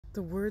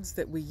The words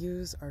that we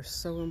use are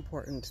so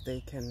important.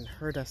 They can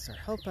hurt us or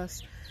help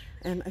us.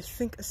 And I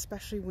think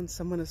especially when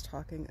someone is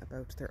talking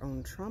about their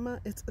own trauma,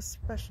 it's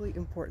especially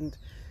important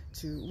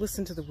to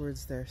listen to the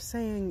words they're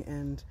saying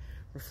and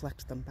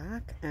reflect them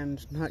back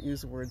and not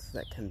use words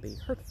that can be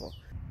hurtful.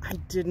 I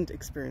didn't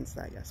experience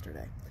that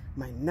yesterday.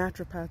 My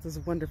naturopath is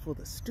wonderful.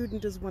 The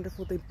student is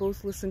wonderful. They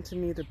both listen to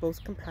me. They're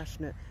both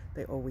compassionate.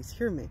 They always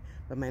hear me.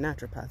 But my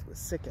naturopath was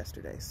sick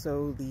yesterday.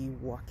 So the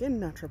walk-in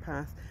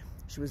naturopath,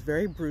 she was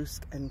very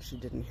brusque and she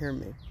didn't hear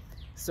me.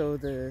 So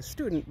the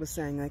student was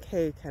saying like,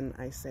 hey, can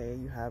I say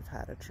you have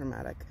had a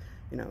traumatic,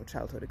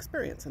 childhood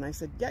experience? And I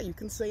said, yeah, you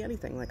can say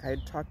anything. Like I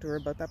had talked to her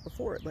about that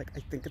before. Like I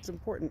think it's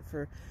important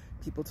for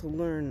people to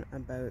learn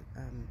about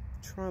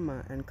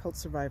trauma and cult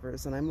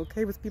survivors. And I'm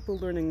okay with people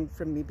learning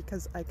from me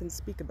because I can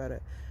speak about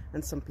it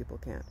and some people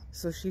can't.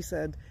 So she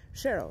said,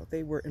 Cheryl,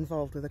 they were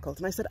involved with a cult.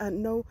 And I said,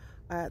 no,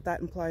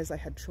 that implies I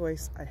had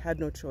choice. I had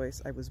no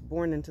choice. I was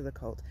born into the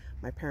cult.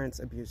 My parents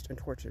abused and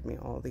tortured me.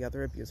 All the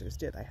other abusers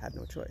did. I had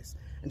no choice.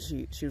 And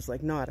she was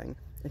like nodding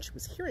and she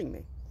was hearing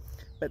me.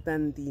 But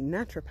then the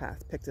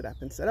naturopath picked it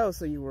up and said, oh,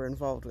 so you were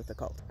involved with the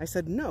cult. I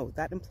said, no,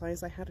 that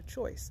implies I had a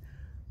choice.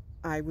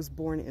 I was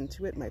born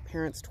into it. My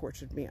parents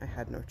tortured me. I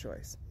had no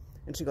choice.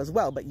 And she goes,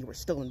 well, but you were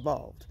still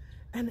involved.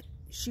 And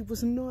she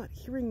was not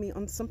hearing me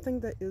on something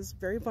that is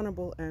very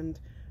vulnerable and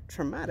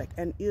traumatic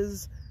and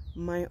is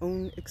my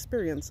own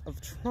experience of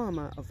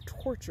trauma, of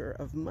torture,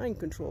 of mind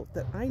control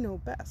that I know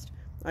best.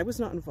 I was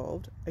not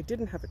involved. I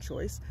didn't have a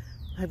choice.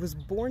 I was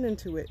born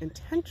into it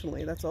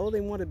intentionally. That's all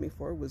they wanted me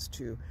for, was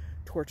to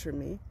torture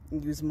me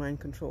and use mind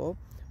control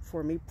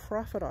for me,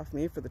 profit off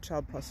me for the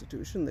child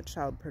prostitution, the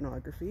child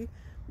pornography,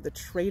 the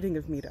trading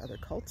of me to other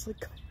cults.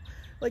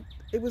 Like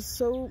it was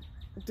so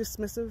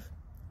dismissive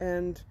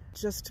and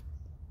just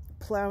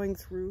plowing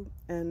through.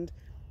 And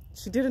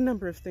she did a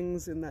number of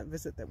things in that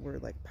visit that were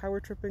like power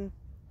tripping,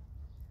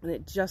 and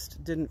it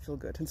just didn't feel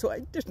good. And so I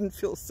didn't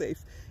feel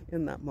safe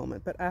in that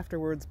moment. But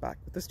afterwards, back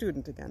with the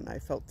student again, I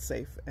felt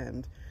safe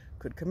and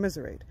could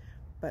commiserate.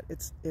 But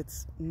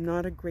it's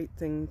not a great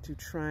thing to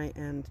try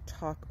and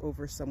talk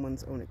over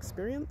someone's own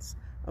experience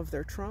of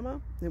their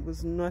trauma. It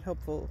was not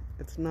helpful.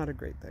 It's not a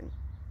great thing.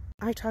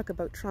 I talk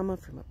about trauma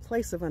from a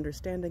place of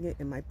understanding it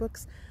in my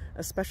books,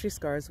 especially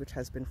Scars, which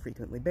has been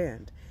frequently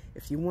banned.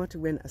 If you want to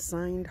win a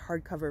signed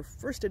hardcover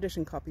first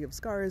edition copy of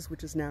Scars,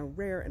 which is now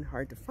rare and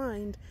hard to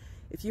find,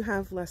 if you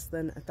have less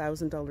than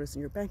 $1,000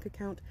 in your bank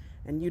account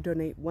and you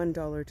donate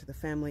 $1 to the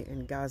family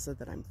in Gaza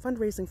that I'm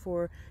fundraising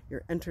for,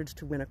 you're entered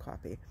to win a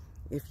copy.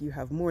 If you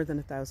have more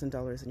than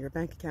 $1,000 in your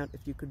bank account,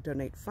 if you could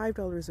donate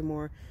 $5 or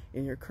more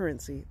in your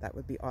currency, that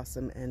would be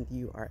awesome, and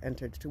you are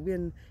entered to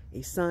win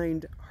a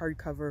signed,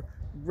 hardcover,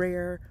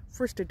 rare,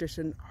 first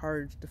edition,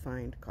 hard to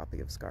find copy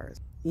of Scars.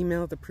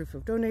 Email the proof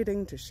of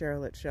donating to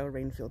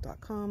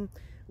Cheryl@CherylRainfield.com.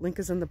 Link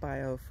is in the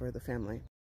bio for the family.